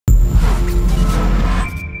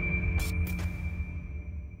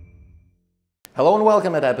Hello and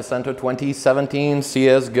welcome at EPICENTER 2017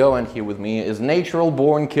 CSGO, and here with me is natural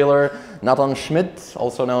born killer Nattan Schmidt,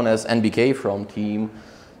 also known as NBK from team,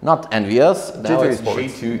 not envious, now it's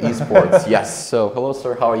G2 Esports. Yes, so hello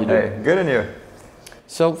sir, how are you doing? Hey, good, and you?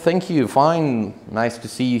 So thank you, fine, nice to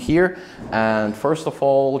see you here. And first of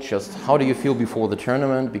all, just how do you feel before the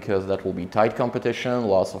tournament? Because that will be tight competition,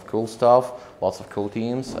 lots of cool stuff, lots of cool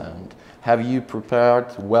teams, and have you prepared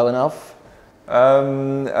well enough?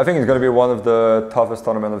 I think it's going to be one of the toughest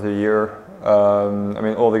tournaments of the year. I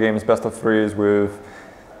mean, all the games best of threes with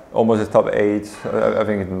almost the top 8. I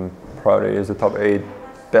think it probably is the top 8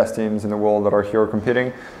 best teams in the world that are here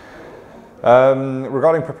competing.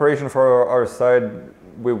 Regarding preparation for our side,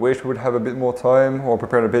 we wish we would have a bit more time or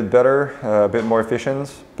prepare a bit better, a bit more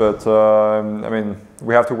efficient. But I mean,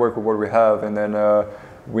 we have to work with what we have, and then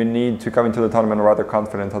we need to come into the tournament rather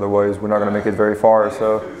confident. Otherwise, we're not going to make it very far.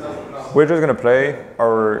 So we're just going to play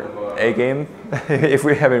our A game. If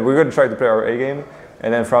we have it, we're going to try to play our A game,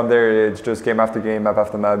 and then from there it's just game after game, map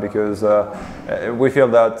after map. Because we feel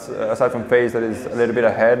that aside from FaZe, that is a little bit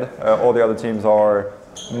ahead. All the other teams are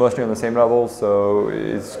mostly on the same level, so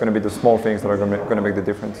it's going to be the small things that are going to make the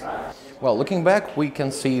difference. Well, looking back, we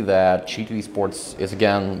can see that G2 Esports is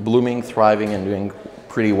again blooming, thriving, and doing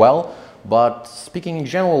pretty well. But speaking in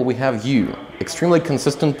general, we have you, extremely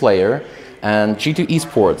consistent player, and G2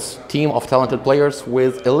 Esports, team of talented players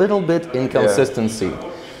with a little bit inconsistency.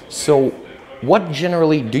 Yeah. So what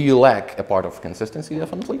generally do you lack, apart of consistency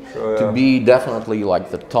definitely, to be definitely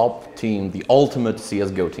like the top team, the ultimate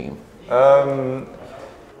CSGO team?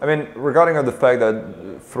 I mean, regarding the fact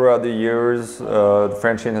that throughout the years, the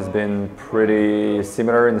French scene has been pretty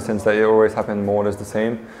similar in the sense that it always happened more or less the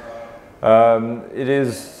same. It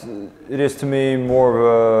is to me more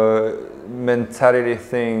of a mentality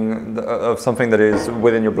thing of something that is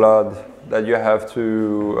within your blood that you have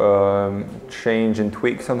to change and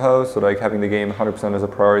tweak somehow. So like having the game 100% as a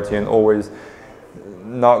priority and always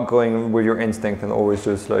not going with your instinct and always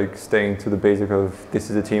just like staying to the basic of this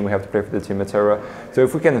is the team, we have to play for the team, etc. So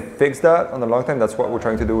if we can fix that on the long term, that's what we're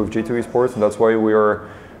trying to do with G2 Esports, and that's why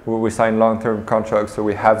we sign long-term contracts, so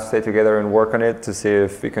we have to stay together and work on it to see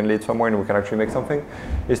if we can lead somewhere and we can actually make something,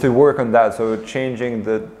 is to work on that. So changing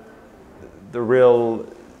the real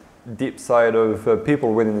deep side of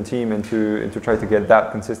people within the team and to try to get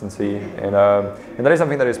that consistency. And that is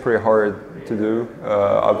something that is pretty hard to do,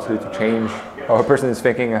 obviously, to change how a person is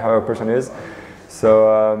thinking and how a person is.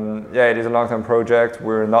 So yeah, it is a long-term project.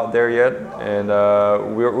 We're not there yet, and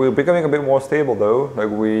we're becoming a bit more stable though. Like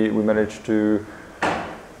we managed to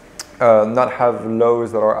not have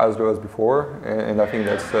lows that are as low as before, and I think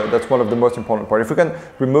that's one of the most important parts. If we can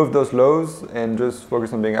remove those lows and just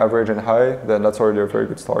focus on being average and high, then that's already a very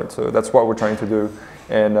good start. So that's what we're trying to do,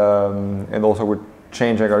 and also we're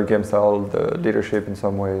changing our game style, the leadership in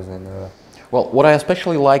some ways. And well, what I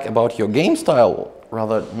especially like about your game style,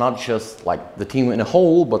 rather not just like the team in a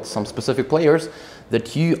whole, but some specific players,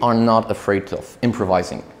 that you are not afraid of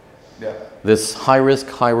improvising. Yeah. This high risk,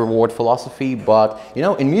 high reward philosophy, but you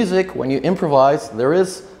know, in music, when you improvise, there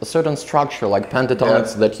is a certain structure like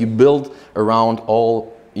pentatonics that you build around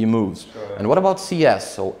all your moves. Sure. And what about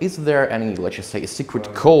CS? So is there any, let's just say, a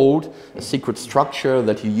secret code, a secret structure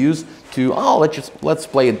that you use to, let's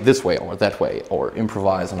play it this way or that way, or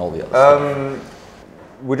improvise and all the other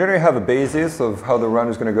stuff? We generally have a basis of how the run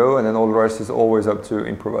is going to go, and then all the rest is always up to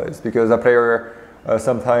improvise, because a player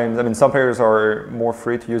sometimes, I mean, some players are more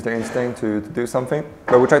free to use their instinct to do something,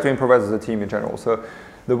 but we try to improvise as a team in general. So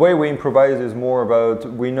the way we improvise is more about,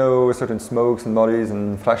 we know certain smokes and mollies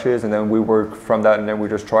and flashes, and then we work from that, and then we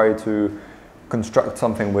just try to construct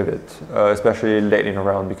something with it, especially late in the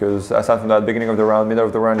round, because aside from that, beginning of the round, middle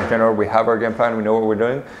of the round in general, we have our game plan, we know what we're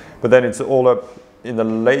doing, but then it's all up in the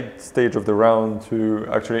late stage of the round to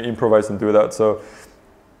actually improvise and do that. So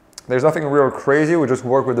there's nothing real crazy, we just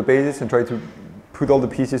work with the basics and try to put all the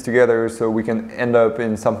pieces together so we can end up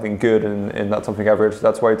in something good and not something average.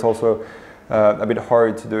 That's why it's also a bit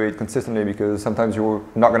hard to do it consistently, because sometimes you're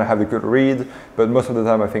not going to have a good read, but most of the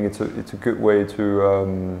time I think it's a good way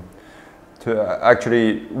to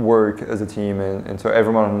actually work as a team, and so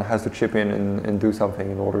everyone has to chip in and do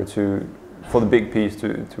something in order for the big piece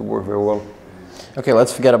to work very well. Okay,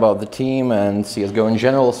 let's forget about the team and CSGO in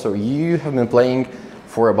general. So you have been playing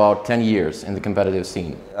for about 10 years in the competitive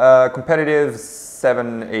scene. Competitive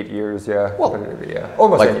 7, 8 years, yeah. Well, yeah.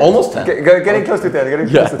 Almost like 10 years. Almost 10. Getting close to 10,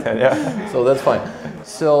 close to 10, yeah. So that's fine.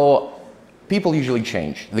 So people usually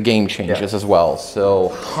change, the game changes as well. So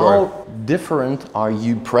how different are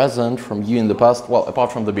you present from you in the past, well,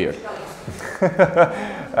 apart from the beard?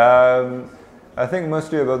 I think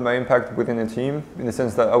mostly about my impact within the team, in the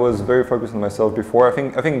sense that I was very focused on myself before.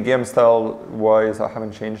 I think game style wise, I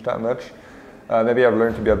haven't changed that much. Maybe I've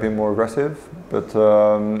learned to be a bit more aggressive, but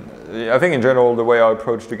I think in general the way I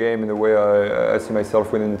approach the game and the way I see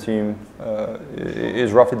myself within the team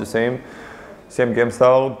is roughly the same game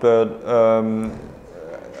style. But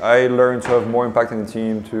I learned to have more impact in the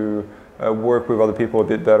team, to work with other people a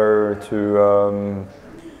bit better,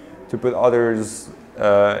 to put others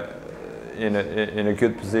in a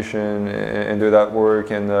good position and do that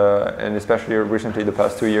work. And especially recently, the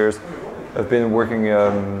past 2 years, I've been working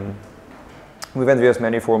with NVS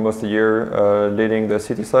mainly for almost a year, leading the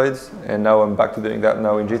city sides, and now I'm back to doing that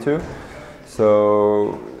now in G2.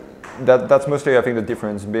 So that's mostly, I think, the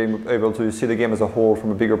difference, being able to see the game as a whole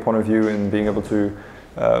from a bigger point of view, and being able to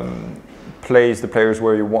place the players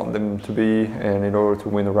where you want them to be, and in order to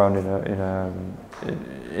win a round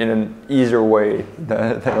in an easier way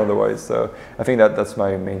than otherwise. So I think that's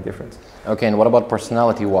my main difference. Okay, and what about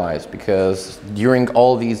personality-wise? Because during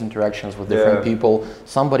all these interactions with different people,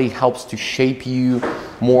 somebody helps to shape you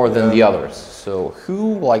more than the others. So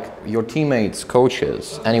who, like your teammates,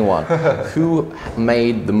 coaches, anyone, who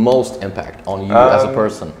made the most impact on you as a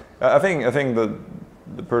person? I think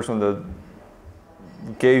the person that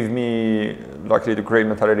gave me luckily the great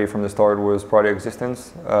mentality from the start was probably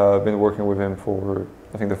Existence. I've been working with him for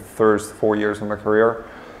I think the first 4 years of my career,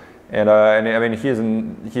 and I mean he's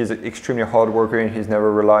an extremely hard worker, and he's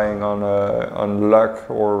never relying on luck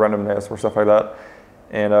or randomness or stuff like that.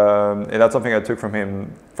 And that's something I took from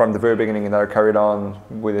him from the very beginning, and that I carried on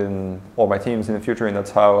within all my teams in the future. And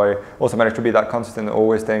that's how I also managed to be that consistent,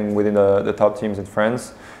 always staying within the top teams in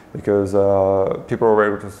France, because people were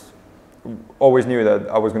able to always knew that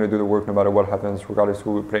I was going to do the work no matter what happens, regardless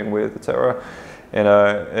who we're playing with, etc.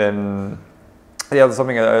 And yeah, that's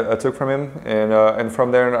something I took from him. And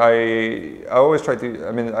from there, I always try to.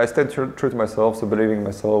 I mean, I stayed true to myself, so believing in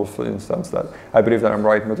myself in the sense that I believe that I'm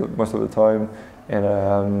right most of the time,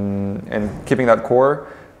 and keeping that core.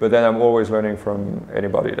 But then I'm always learning from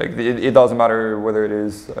anybody. Like it doesn't matter whether it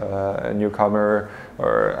is a newcomer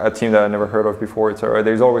or a team that I never heard of before, etc.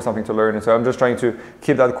 There's always something to learn. And so I'm just trying to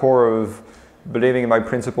keep that core of believing in my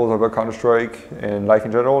principles about Counter-Strike and life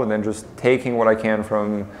in general, and then just taking what I can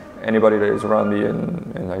from anybody that is around me,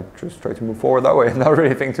 and I just try to move forward that way and not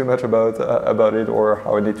really think too much about it or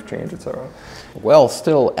how I need to change, etc. Well,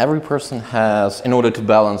 still, every person has, in order to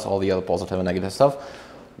balance all the other positive and negative stuff,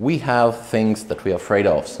 we have things that we are afraid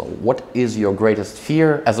of. So what is your greatest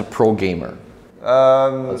fear as a pro gamer?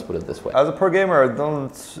 Let's put it this way. As a pro gamer,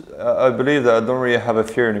 I believe that I don't really have a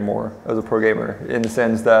fear anymore as a pro gamer, in the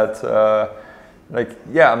sense that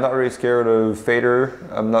I'm not really scared of fader.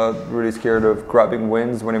 I'm not really scared of grabbing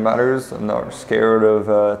wins when it matters. I'm not scared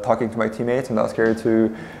of talking to my teammates. I'm not scared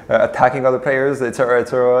to attacking other players, etc.,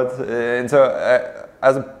 etc. And so,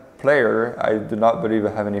 as a player, I do not believe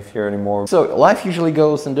I have any fear anymore. So life usually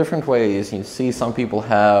goes in different ways. You see some people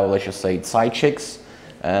have, let's just say, side chicks,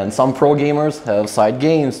 and some pro gamers have side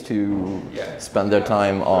games to spend their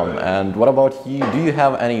time on. And what about you? Do you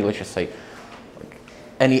have any, let's just say,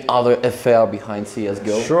 any other affair behind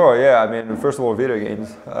CSGO? Sure, yeah. I mean, first of all, video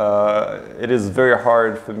games. It is very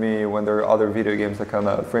hard for me when there are other video games that come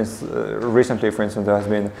out. For instance, recently, for instance, there has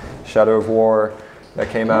been Shadow of War that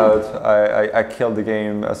came out. I killed the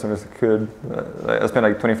game as soon as I could. I spent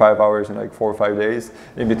like 25 hours in like 4 or 5 days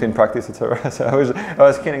in between practice, etc. So I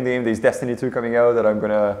was killing the game. There's Destiny 2 coming out that I'm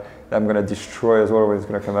gonna destroy as well when it's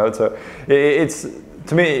gonna come out. So it's.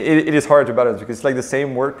 To me, it is hard to balance, because it's like the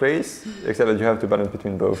same workplace, except that you have to balance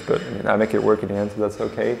between both. But I mean, I make it work in the end, so that's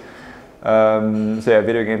okay. So yeah,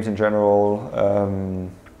 video games in general.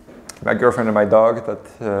 My girlfriend and my dog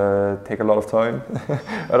that take a lot of time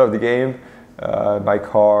out of the game. My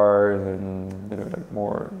car, and like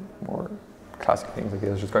more classic things, I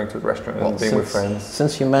guess, just going to the restaurant and being with friends.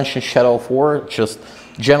 Since you mentioned Shadow of War, just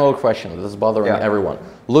general question, this is bothering everyone.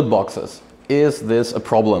 Loot boxes, is this a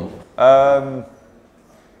problem?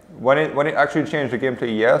 When it actually changed the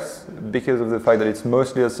gameplay, yes, because of the fact that it's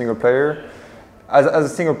mostly a single player. As a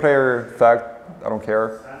single player fact, I don't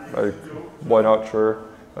care. Like, why not? Sure,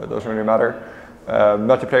 it doesn't really matter.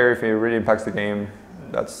 Multiplayer, if it really impacts the game,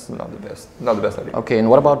 that's not the best idea. Okay, and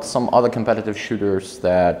what about some other competitive shooters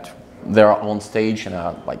that they're on stage and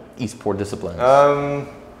are like esport disciplines?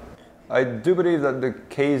 I do believe that the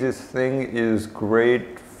cases thing is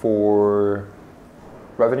great for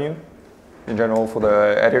revenue. In general, for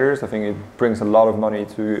the editors, I think it brings a lot of money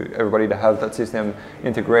to everybody to have that system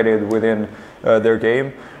integrated within their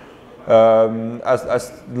game.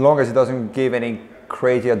 As long as it doesn't give any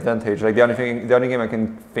crazy advantage. Like the only game I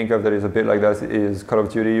can think of that is a bit like that is Call of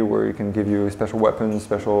Duty, where it can give you special weapons,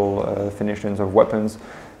 special definitions of weapons.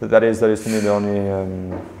 That is to me the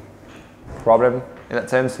only problem in that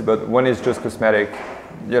sense. But when it's just cosmetic,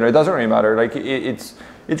 you know, it doesn't really matter. Like it's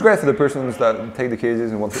great for the persons that take the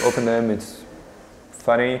cases and want to open them. It's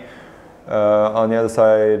funny. On the other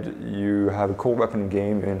side, you have a cool weapon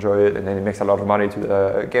game, you enjoy it, and then it makes a lot of money to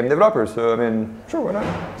the game developers. So I mean, sure, why not?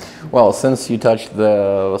 Well, since you touched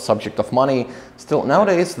the subject of money, still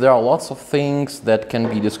nowadays there are lots of things that can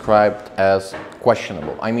be described as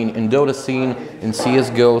questionable. I mean, in Dota scene, in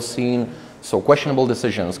CSGO scene, so questionable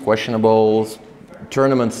decisions, questionable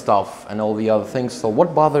tournament stuff and all the other things. So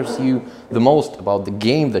what bothers you the most about the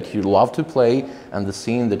game that you love to play and the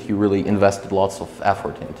scene that you really invested lots of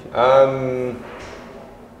effort into?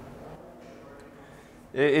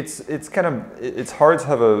 It's hard to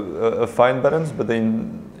have a fine balance, but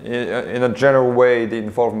in a general way, the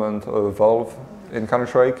involvement of Valve in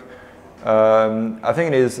Counter-Strike, I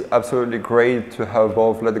think it is absolutely great to have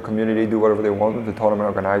Valve let the community do whatever they want, the tournament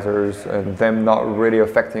organizers, and them not really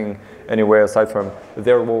affecting any way aside from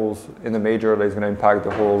their rules in the major that is going to impact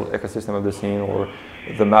the whole ecosystem of the scene or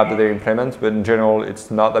the map that they implement. But in general,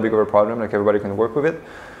 it's not that big of a problem, like everybody can work with it.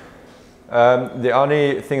 The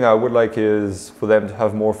only thing that I would like is for them to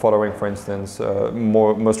have more following, for instance.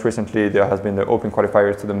 Most recently, there has been the open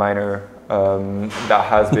qualifiers to the minor. That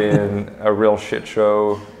has been a real shit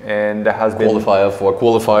show, and there has qualifier been for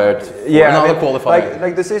qualifier. Yeah, another qualifier.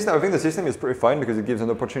 Like the system. I think the system is pretty fine because it gives an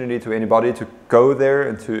opportunity to anybody to go there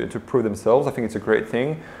and to prove themselves. I think it's a great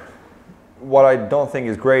thing. What I don't think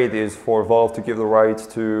is great is for Valve to give the rights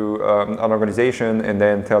to an organization and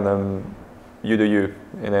then tell them, you do you,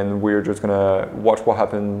 and then we're just gonna watch what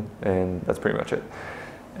happened, and that's pretty much it.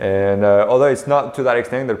 And although it's not to that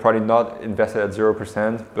extent, they're probably not invested at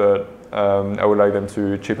 0%, but I would like them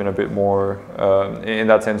to chip in a bit more in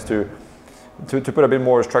that sense to put a bit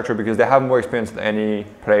more structure, because they have more experience than any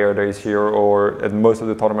player that is here, or at most of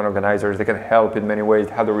the tournament organizers. They can help in many ways,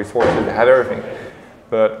 they have the resources, they have everything,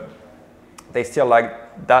 but they still like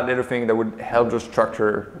that little thing that would help just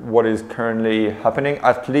structure what is currently happening,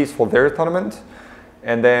 at least for their tournament.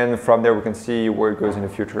 And then from there we can see where it goes in the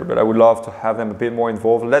future. But I would love to have them a bit more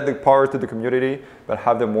involved, let the power to the community, but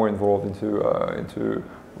have them more involved into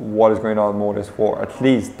what is going on more or less for at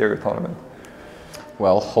least their tournament.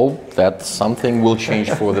 Well, hope that something will change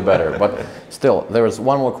for the better. But still, there is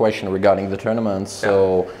one more question regarding the tournament.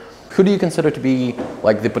 So who do you consider to be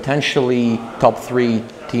like the potentially top 3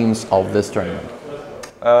 teams of this tournament?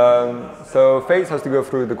 So FaZe has to go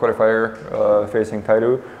through the qualifier facing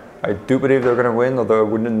Kaido. I do believe they're going to win, although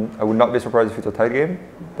I would not be surprised if it's a tight game,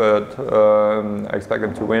 but I expect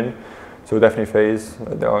them to win. So definitely FaZe.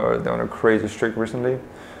 They're on a crazy streak recently.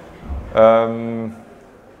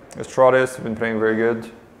 Astralis have been playing very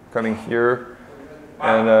good, coming here,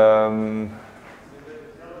 and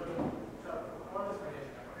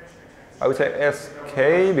I would say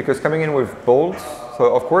SK, because coming in with bolts,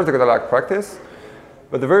 so of course they're going to lack practice.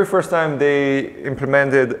 But the very first time they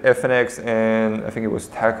implemented FNX and I think it was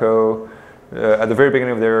Taco at the very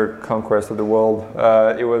beginning of their conquest of the world,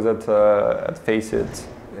 it was at Faceit,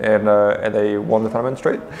 and they won the tournament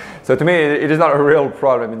straight. So to me, it is not a real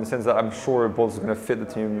problem in the sense that I'm sure Bolt is going to fit the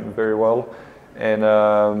team very well,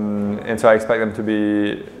 and so I expect them to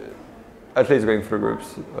be at least going through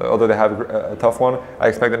groups. Although they have a tough one, I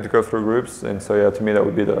expect them to go through groups, and so yeah, to me that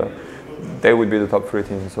would be they would be the top 3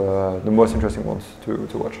 teams, the most interesting ones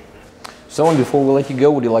to watch. So, and before we let you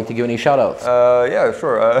go, would you like to give any shout-outs? Yeah,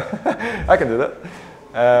 sure. I can do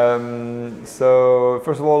that. So,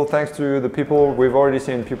 first of all, thanks to the people. We've already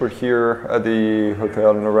seen people here at the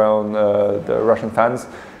hotel and around the Russian fans.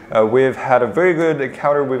 We've had a very good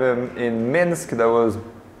encounter with them in Minsk that was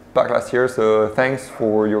back last year, so thanks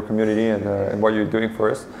for your community and what you're doing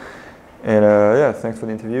for us. And yeah, thanks for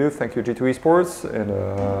the interview. Thank you, G2 Esports, and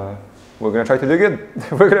we're going to try to do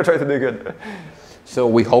good. We're going to try to do good. So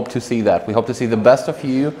we hope to see that. We hope to see the best of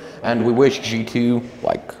you, and we wish G2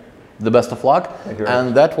 like the best of luck.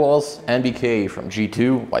 And that was NBK from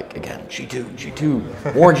G2, like again,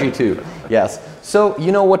 G2, more G2. Yes. So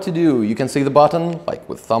you know what to do. You can see the button like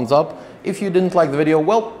with thumbs up. If you didn't like the video,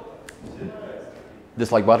 well,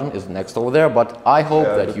 dislike button is next over there, but I hope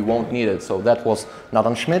that you won't need it. So that was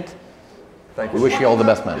Nathan Schmidt. Thank you. We wish you all the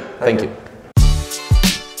best, man. Thank you.